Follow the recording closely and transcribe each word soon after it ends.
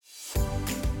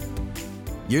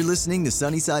You're listening to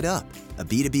Sunny Side Up, a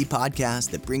B2B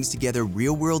podcast that brings together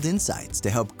real-world insights to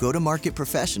help go-to-market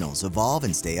professionals evolve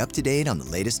and stay up to date on the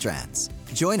latest trends.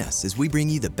 Join us as we bring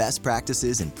you the best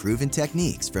practices and proven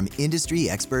techniques from industry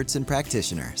experts and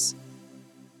practitioners.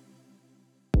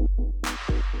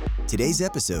 Today's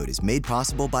episode is made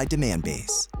possible by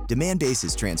Demandbase. Demandbase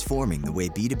is transforming the way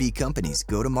B2B companies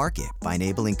go to market by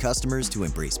enabling customers to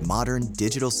embrace modern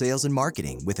digital sales and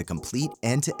marketing with a complete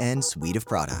end-to-end suite of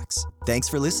products. Thanks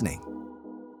for listening.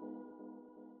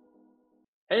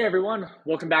 Hey everyone,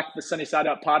 welcome back to the Sunny Side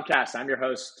Up podcast. I'm your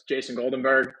host, Jason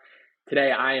Goldenberg.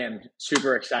 Today I am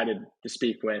super excited to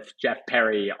speak with Jeff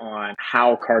Perry on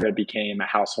how Carta became a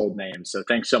household name. So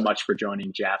thanks so much for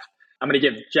joining, Jeff. I'm going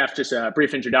to give Jeff just a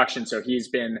brief introduction. So he's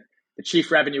been the Chief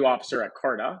Revenue Officer at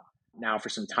Carta now for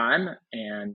some time.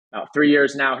 And about 3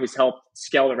 years now, he's helped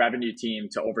scale the revenue team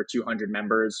to over 200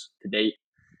 members to date.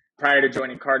 Prior to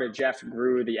joining Carta, Jeff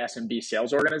grew the SMB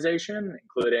sales organization,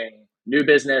 including new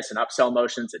business and upsell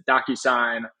motions at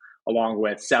DocuSign, along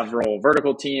with several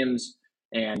vertical teams.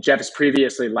 And Jeff has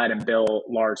previously led and built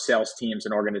large sales teams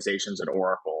and organizations at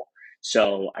Oracle.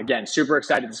 So again, super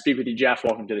excited to speak with you, Jeff.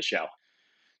 Welcome to the show.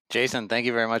 Jason, thank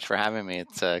you very much for having me.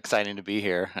 It's exciting to be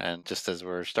here. And just as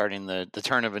we're starting the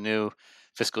turn of a new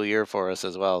fiscal year for us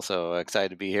as well. So excited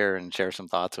to be here and share some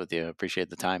thoughts with you. Appreciate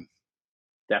the time.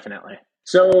 Definitely.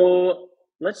 So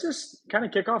let's just kind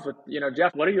of kick off with,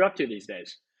 Jeff, what are you up to these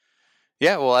days?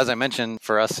 Yeah, well, as I mentioned,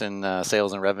 for us in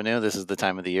sales and revenue, this is the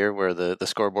time of the year where the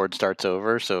scoreboard starts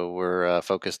over. So we're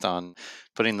focused on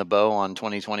putting the bow on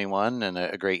 2021 and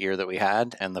a great year that we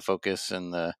had, and the focus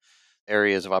and the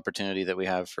areas of opportunity that we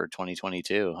have for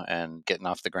 2022, and getting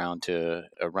off the ground to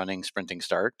a running, sprinting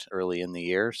start early in the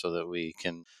year so that we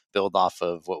can build off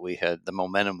of what we had, the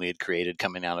momentum we had created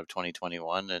coming out of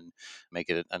 2021, and make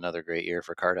it another great year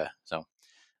for Carta. So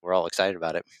we're all excited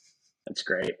about it. That's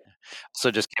great. So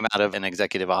just came out of an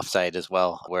executive offsite as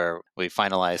well, where we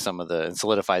finalized and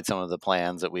solidified some of the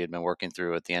plans that we had been working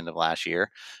through at the end of last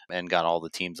year, and got all the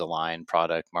teams aligned: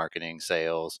 product, marketing,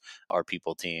 sales, our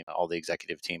people team, all the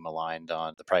executive team aligned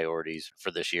on the priorities for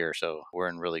this year. So we're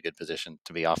in really good position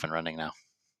to be off and running now.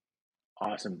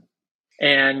 Awesome.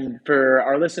 And for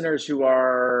our listeners who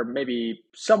are maybe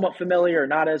somewhat familiar or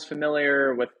not as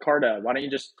familiar with Carta, why don't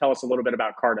you just tell us a little bit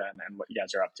about Carta and what you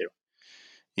guys are up to?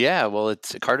 Yeah, well,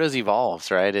 Carta's evolves,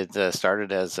 right? It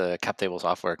started as a cap table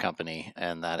software company,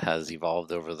 and that has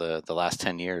evolved over the last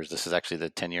 10 years. This is actually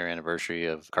the 10-year anniversary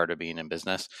of Carta being in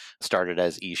business. It started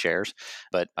as eShares,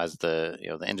 but as the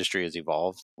industry has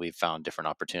evolved, we've found different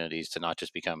opportunities to not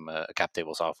just become a cap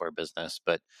table software business,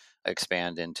 but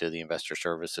expand into the investor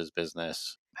services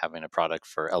business, having a product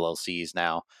for LLCs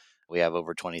now. We have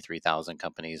over 23,000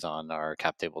 companies on our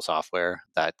cap table software.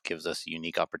 That gives us a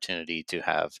unique opportunity to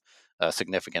have a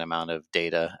significant amount of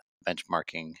data,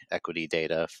 benchmarking equity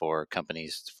data for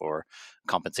companies for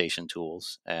compensation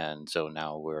tools. And so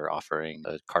now we're offering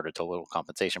a Carta Total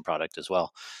Compensation product as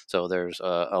well. So there's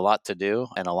a lot to do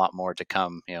and a lot more to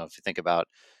come. If you think about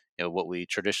what we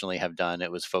traditionally have done,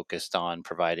 it was focused on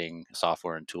providing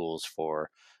software and tools for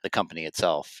the company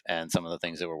itself. And some of the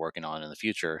things that we're working on in the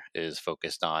future is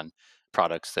focused on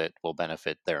products that will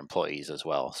benefit their employees as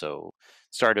well. So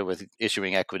started with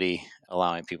issuing equity,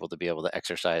 allowing people to be able to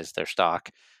exercise their stock,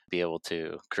 be able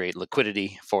to create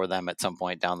liquidity for them at some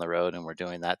point down the road. And we're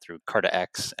doing that through Carta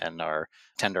X and our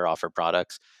tender offer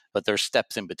products. But there's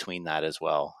steps in between that as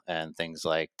well, and things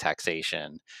like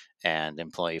taxation and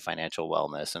employee financial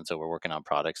wellness. And so we're working on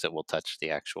products that will touch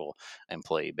the actual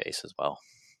employee base as well.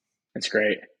 That's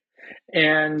great.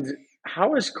 And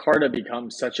how has Carta become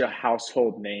such a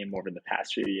household name over the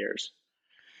past few years?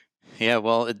 Yeah,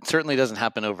 well, it certainly doesn't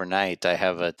happen overnight. I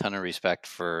have a ton of respect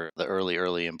for the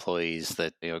early employees,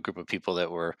 that a group of people that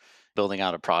were building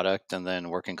out a product and then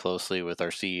working closely with our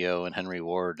CEO and Henry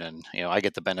Ward. And I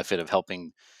get the benefit of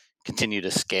helping continue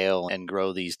to scale and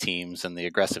grow these teams and the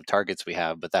aggressive targets we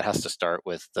have, but that has to start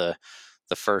with the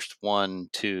first 1,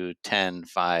 2, 10,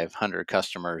 500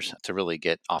 customers to really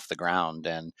get off the ground,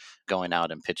 and going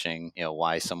out and pitching,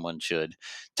 why someone should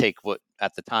take what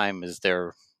at the time is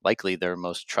likely their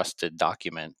most trusted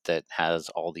document that has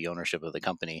all the ownership of the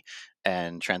company,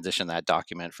 and transition that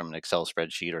document from an Excel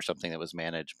spreadsheet or something that was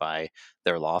managed by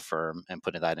their law firm and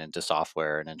putting that into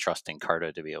software and entrusting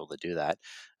Carta to be able to do that.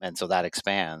 And so that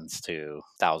expands to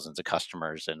thousands of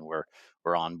customers, and we're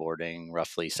onboarding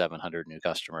roughly 700 new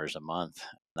customers a month.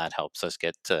 That helps us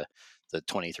get to the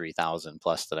 23,000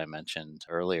 plus that I mentioned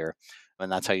earlier.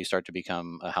 And that's how you start to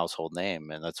become a household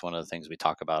name. And that's one of the things we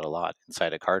talk about a lot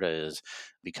inside of Carta is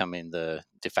becoming the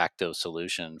de facto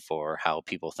solution for how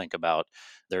people think about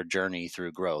their journey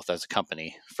through growth as a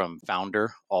company, from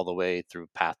founder all the way through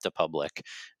path to public,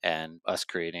 and us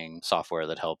creating software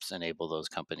that helps enable those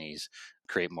companies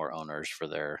create more owners for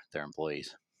their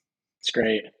employees. It's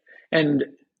great. And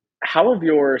how have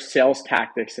your sales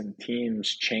tactics and teams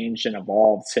changed and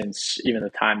evolved since even the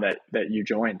time that you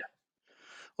joined?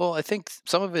 Well, I think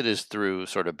some of it is through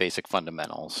sort of basic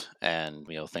fundamentals and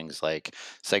things like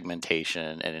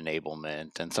segmentation and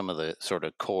enablement and some of the sort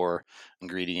of core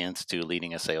ingredients to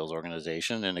leading a sales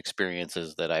organization and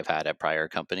experiences that I've had at prior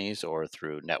companies or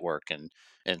through network and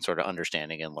sort of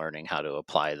understanding and learning how to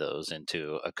apply those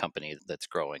into a company that's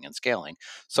growing and scaling.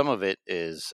 Some of it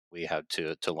is we have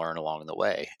to learn along the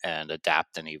way and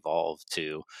adapt and evolve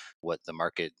to what the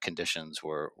market conditions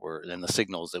were and the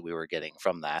signals that we were getting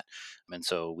from that. And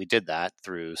so we did that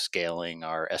through scaling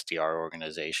our SDR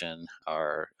organization,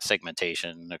 our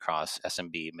segmentation across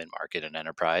SMB, mid market, and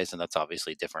enterprise. And that's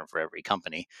obviously different for every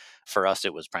company. For us,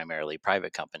 it was primarily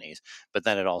private companies, but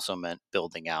then it also meant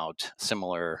building out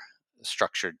similar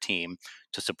structured team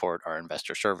to support our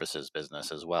investor services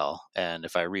business as well. And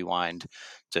if I rewind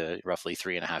to roughly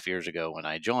 3.5 years ago when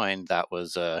I joined, that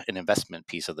was an investment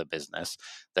piece of the business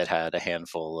that had a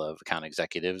handful of account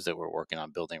executives that were working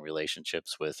on building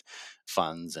relationships with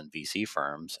funds and VC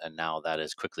firms. And now that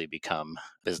has quickly become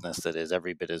business that is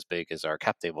every bit as big as our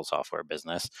cap table software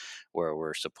business, where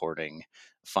we're supporting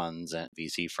funds and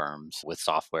VC firms with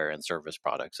software and service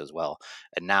products as well.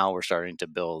 And now we're starting to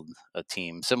build a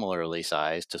team similarly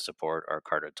sized to support our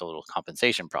Carta Total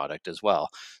Compensation product as well.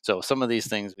 So some of these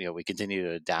things, we continue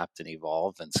to adapt and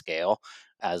evolve and scale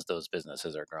as those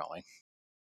businesses are growing.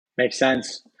 Makes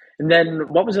sense. And then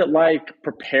what was it like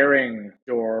preparing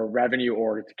your revenue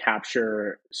org to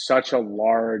capture such a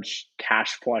large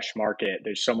cash flush market?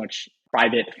 There's so much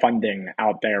private funding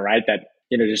out there, right? That,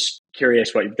 just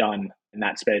curious what you've done in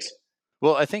that space.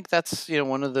 Well, I think that's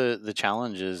one of the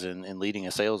challenges in leading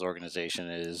a sales organization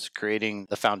is creating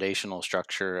the foundational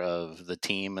structure of the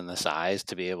team and the size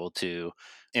to be able to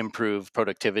improve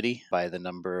productivity by the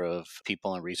number of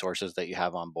people and resources that you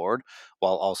have on board,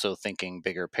 while also thinking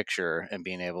bigger picture and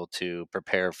being able to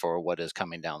prepare for what is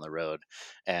coming down the road.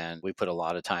 And we put a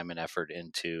lot of time and effort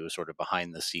into sort of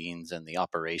behind the scenes and the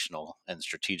operational and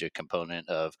strategic component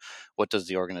of what does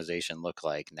the organization look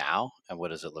like now, and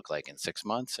what does it look like in 6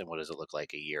 months, and what does it look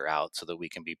like a year out, so that we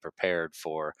can be prepared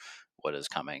for what is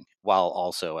coming, while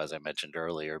also, as I mentioned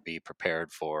earlier, be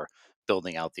prepared for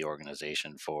building out the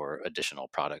organization for additional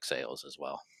product sales as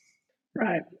well.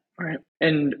 Right, right.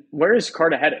 And where is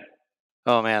Carta headed?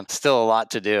 Oh man, still a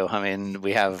lot to do. I mean,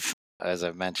 we have, as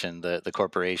I've mentioned, the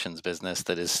corporations business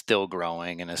that is still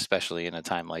growing, and especially in a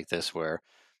time like this where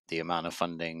the amount of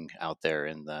funding out there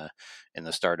in the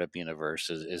startup universe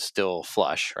is still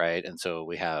flush, right? And so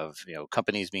we have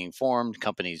companies being formed,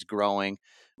 companies growing.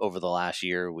 Over the last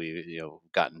year, we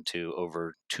gotten to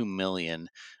over 2 million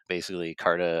basically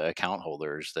Carta account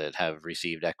holders that have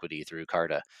received equity through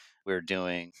Carta. We're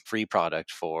doing free product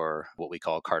for what we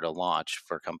call Carta Launch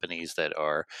for companies that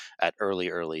are at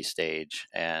early stage.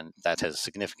 And that has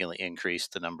significantly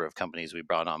increased the number of companies we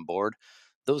brought on board.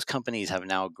 Those companies have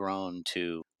now grown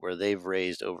to where they've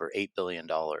raised over $8 billion.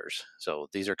 So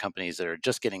these are companies that are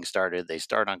just getting started. They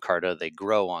start on Carta, they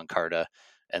grow on Carta,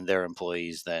 and their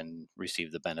employees then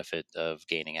receive the benefit of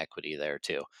gaining equity there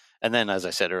too. And then, as I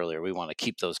said earlier, we want to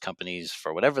keep those companies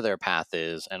for whatever their path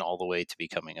is and all the way to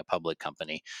becoming a public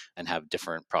company and have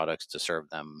different products to serve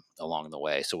them along the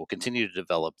way. So we'll continue to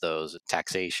develop those.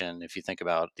 Taxation, if you think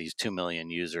about these 2 million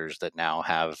users that now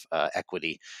have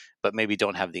equity, but maybe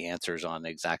don't have the answers on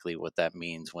exactly what that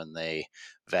means when they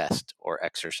vest or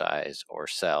exercise or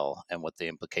sell and what the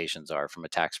implications are from a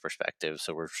tax perspective.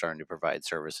 So we're starting to provide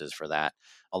services for that,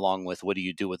 along with what do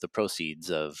you do with the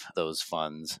proceeds of those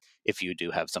funds if you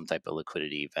do have some type of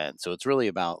liquidity event. So it's really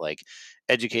about like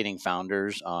educating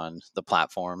founders on the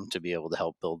platform to be able to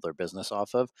help build their business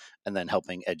off of, and then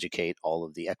helping educate all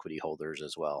of the equity holders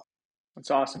as well.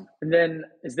 That's awesome. And then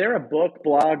is there a book,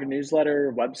 blog,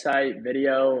 newsletter, website,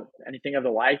 video, anything of the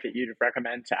like that you'd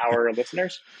recommend to our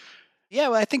listeners? Yeah,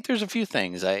 well, I think there's a few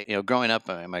things. Growing up,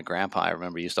 my grandpa, I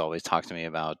remember, used to always talk to me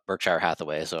about Berkshire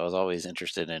Hathaway. So I was always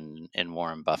interested in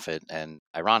Warren Buffett. And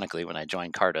ironically, when I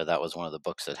joined Carta, that was one of the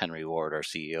books that Henry Ward, our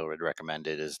CEO, had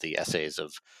recommended, is the essays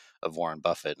of Warren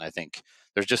Buffett. And I think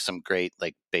there's just some great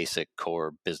like basic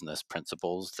core business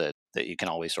principles that you can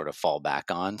always sort of fall back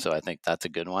on. So I think that's a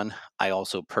good one. I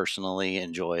also personally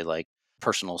enjoy like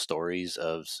personal stories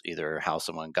of either how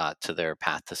someone got to their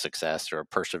path to success or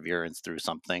perseverance through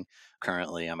something.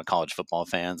 Currently, I'm a college football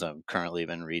fan, so I've currently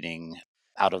been reading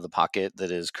Out of the Pocket,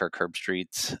 that is Kirk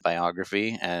Herbstreit's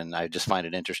biography. And I just find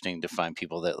it interesting to find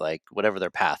people that, like, whatever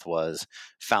their path was,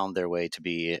 found their way to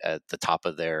be at the top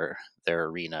of their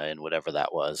arena and whatever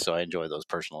that was. So I enjoy those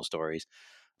personal stories.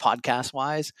 Podcast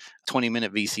wise,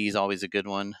 20-minute VC is always a good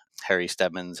one. Harry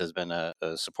Stebbins has been a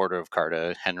supporter of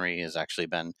Carta. Henry has actually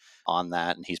been on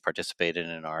that, and he's participated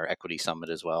in our equity summit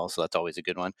as well. So that's always a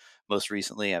good one. Most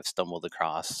recently, I've stumbled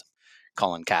across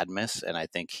Colin Cadmus, and I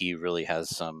think he really has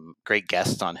some great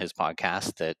guests on his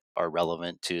podcast that are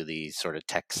relevant to the sort of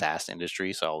tech SaaS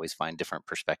industry. So I always find different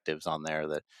perspectives on there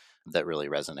that really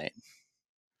resonate.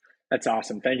 That's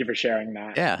awesome. Thank you for sharing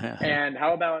that. Yeah. And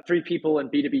how about 3 people in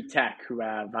B2B tech who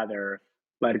have either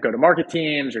led go-to-market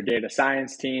teams or data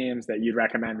science teams that you'd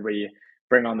recommend we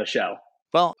bring on the show?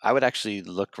 Well, I would actually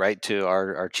look right to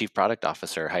our chief product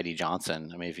officer, Heidi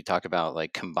Johnson. I mean, if you talk about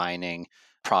like combining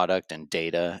product and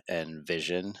data and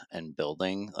vision and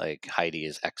building, like Heidi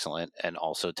is excellent and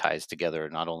also ties together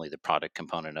not only the product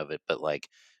component of it, but like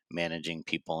managing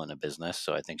people in a business.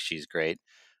 So I think she's great.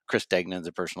 Chris Degnan's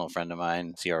a personal friend of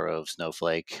mine, CRO of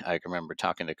Snowflake. I can remember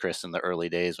talking to Chris in the early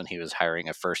days when he was hiring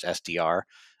a first SDR,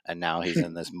 and now he's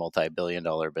in this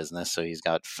multi-billion-dollar business. So he's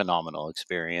got phenomenal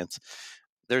experience.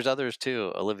 There's others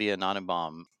too. Olivia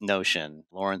Nonnenbaum, Notion,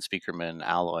 Lauren Speakerman,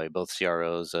 Alloy, both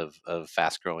CROs of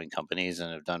fast-growing companies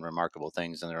and have done remarkable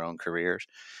things in their own careers.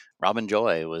 Robin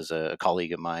Joy was a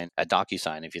colleague of mine at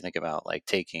DocuSign. If you think about like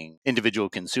taking individual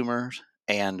consumers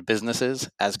and businesses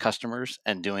as customers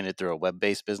and doing it through a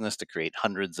web-based business to create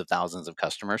hundreds of thousands of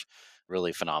customers,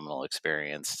 really phenomenal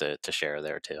experience to share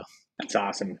there too. That's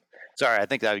awesome. Sorry, I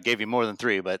think I gave you more than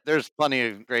 3, but there's plenty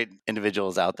of great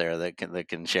individuals out there that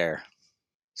can share.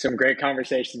 Some great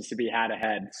conversations to be had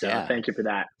ahead. So Yeah. Thank you for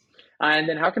that. And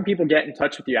then how can people get in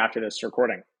touch with you after this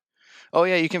recording? Oh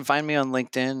yeah, you can find me on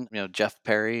LinkedIn, Jeff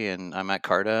Perry, and I'm at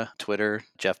Carta, Twitter,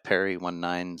 Jeff Perry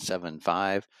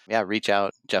 1975. Yeah, reach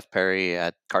out, Jeff Perry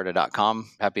at carta.com.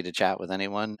 Happy to chat with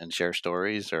anyone and share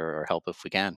stories or help if we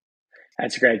can.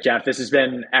 That's great, Jeff. This has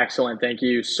been excellent. Thank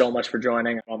you so much for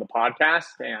joining on the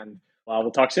podcast, and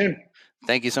we'll talk soon.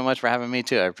 Thank you so much for having me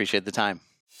too. I appreciate the time.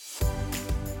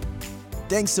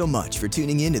 Thanks so much for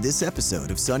tuning in to this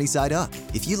episode of Sunny Side Up.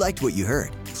 If you liked what you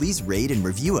heard, please rate and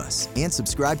review us and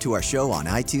subscribe to our show on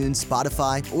iTunes,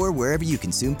 Spotify, or wherever you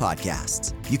consume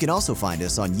podcasts. You can also find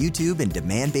us on YouTube and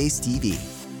Demand-Based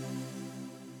TV.